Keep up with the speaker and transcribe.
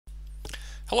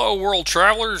Hello world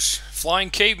travelers, Flying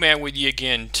Caveman with you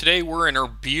again. Today we're in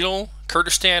Erbil,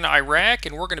 Kurdistan, Iraq,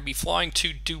 and we're going to be flying to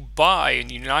Dubai in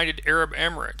the United Arab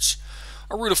Emirates.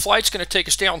 Our route of flight is going to take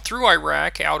us down through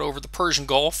Iraq, out over the Persian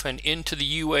Gulf, and into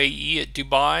the UAE at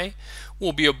Dubai.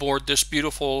 We'll be aboard this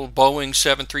beautiful Boeing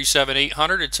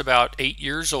 737-800. It's about 8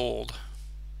 years old.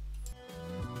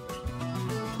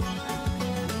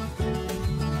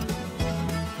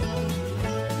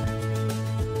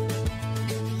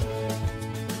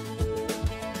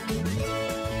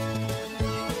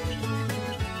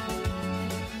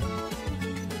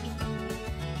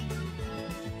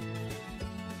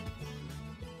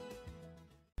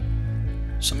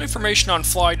 Some information on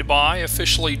FlyDubai,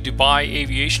 officially Dubai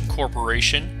Aviation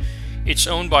Corporation. It's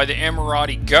owned by the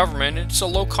Emirati government. It's a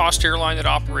low-cost airline that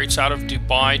operates out of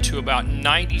Dubai to about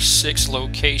 96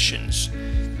 locations.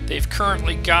 They've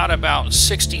currently got about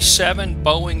 67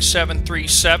 Boeing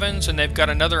 737s, and they've got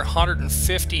another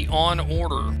 150 on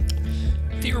order.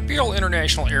 The Erbil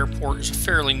International Airport is a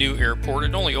fairly new airport.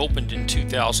 It only opened in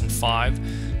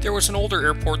 2005. There was an older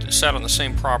airport that sat on the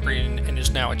same property and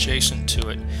is now adjacent to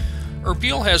it.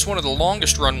 Erbil has one of the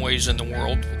longest runways in the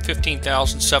world,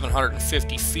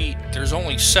 15,750 feet. There's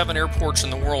only 7 airports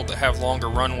in the world that have longer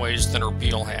runways than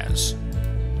Erbil has.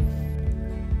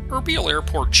 Erbil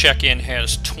Airport check-in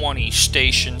has 20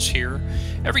 stations here.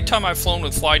 Every time I've flown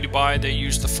with FlyDubai, they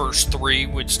use the first 3,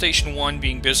 with Station 1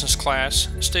 being business class,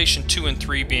 Station 2 and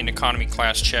 3 being economy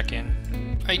class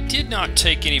check-in. I did not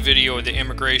take any video of the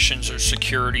immigrations or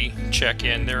security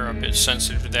check-in. They're a bit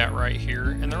sensitive to that right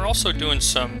here. And they're also doing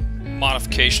some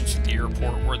modifications at the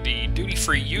airport where the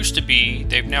duty-free used to be.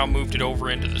 They've now moved it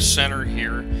over into the center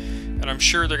here, and I'm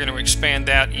sure they're going to expand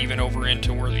that even over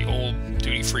into where the old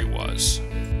duty-free was.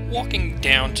 Walking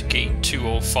down to gate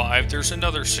 205, there's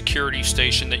another security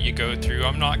station that you go through.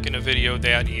 I'm not going to video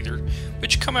that either,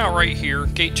 but you come out right here.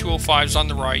 Gate 205 is on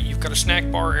the right. You've got a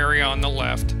snack bar area on the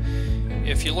left.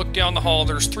 If you look down the hall,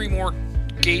 there's 3 more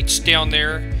gates down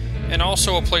there, and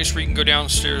also a place where you can go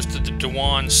downstairs to the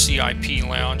Dewan CIP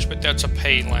lounge, but that's a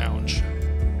paid lounge.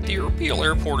 The Erbil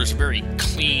airport is a very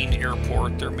clean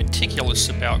airport. They're meticulous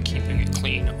about keeping it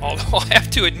clean, although I have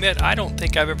to admit I don't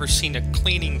think I've ever seen a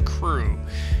cleaning crew,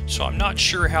 so I'm not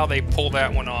sure how they pull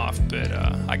that one off, but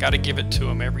I gotta give it to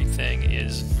them. Everything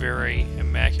is very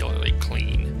immaculately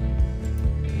clean.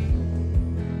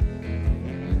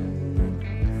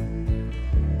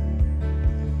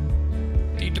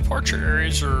 Departure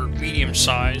areas are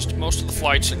medium-sized. Most of the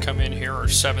flights that come in here are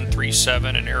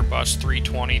 737 and Airbus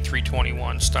 320,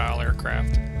 321 style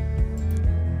aircraft.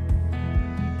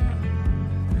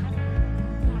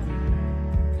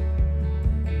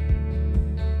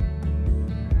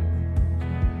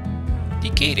 The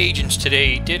gate agents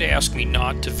today did ask me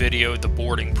not to video the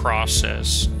boarding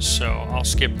process, so I'll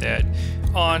skip that.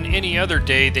 On any other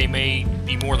day, they may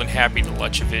be more than happy to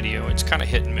let you video. It's kind of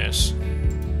hit and miss.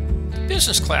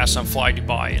 Business class on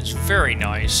FlyDubai is very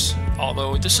nice,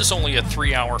 although this is only a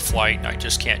 3-hour flight and I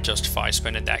just can't justify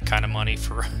spending that kind of money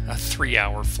for a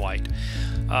 3-hour flight.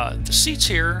 The seats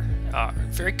here are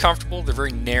very comfortable, they're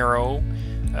very narrow.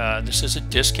 This is a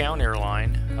discount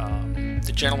airline.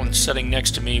 The gentleman sitting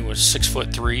next to me was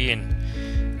 6'3",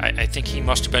 and I think he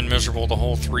must have been miserable the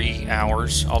whole 3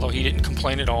 hours, although he didn't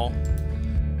complain at all.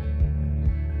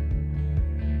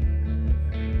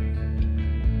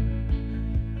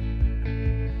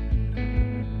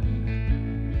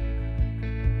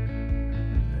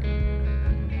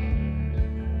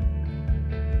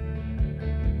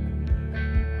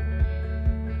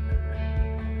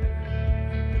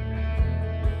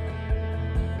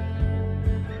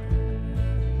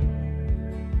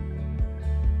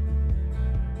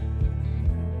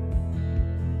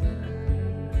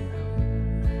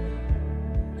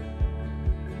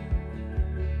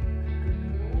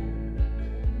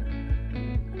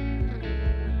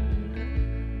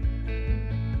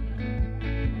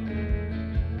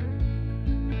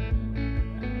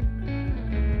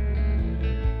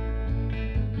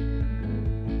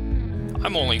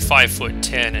 I'm only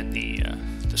 5'10", and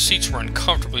the seats were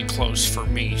uncomfortably close for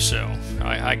me, so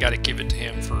I got to give it to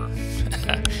him for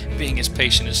being as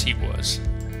patient as he was.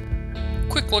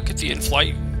 Quick look at the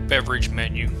in-flight beverage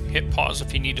menu. Hit pause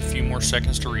if you need a few more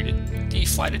seconds to read it. The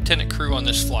flight attendant crew on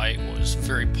this flight was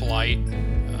very polite,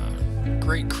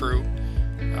 great crew.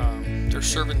 They're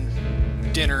serving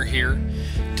dinner here.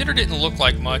 Dinner didn't look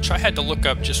like much. I had to look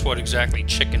up just what exactly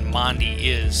chicken Mandi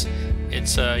is.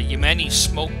 It's a Yemeni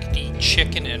smoked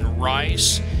chicken and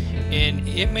rice, and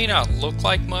it may not look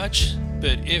like much,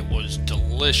 but it was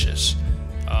delicious.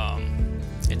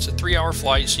 It's a 3-hour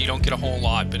flight, so you don't get a whole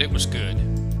lot, but it was good.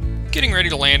 Getting ready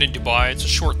to land in Dubai. It's a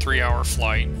short 3-hour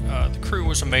flight. The crew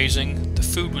was amazing. The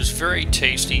food was very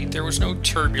tasty. There was no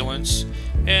turbulence.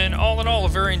 And all in all, a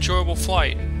very enjoyable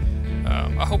flight.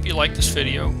 I hope you like this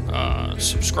video.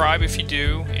 Subscribe if you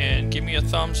do, and give me a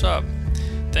thumbs up.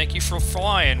 Thank you for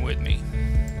flying with me.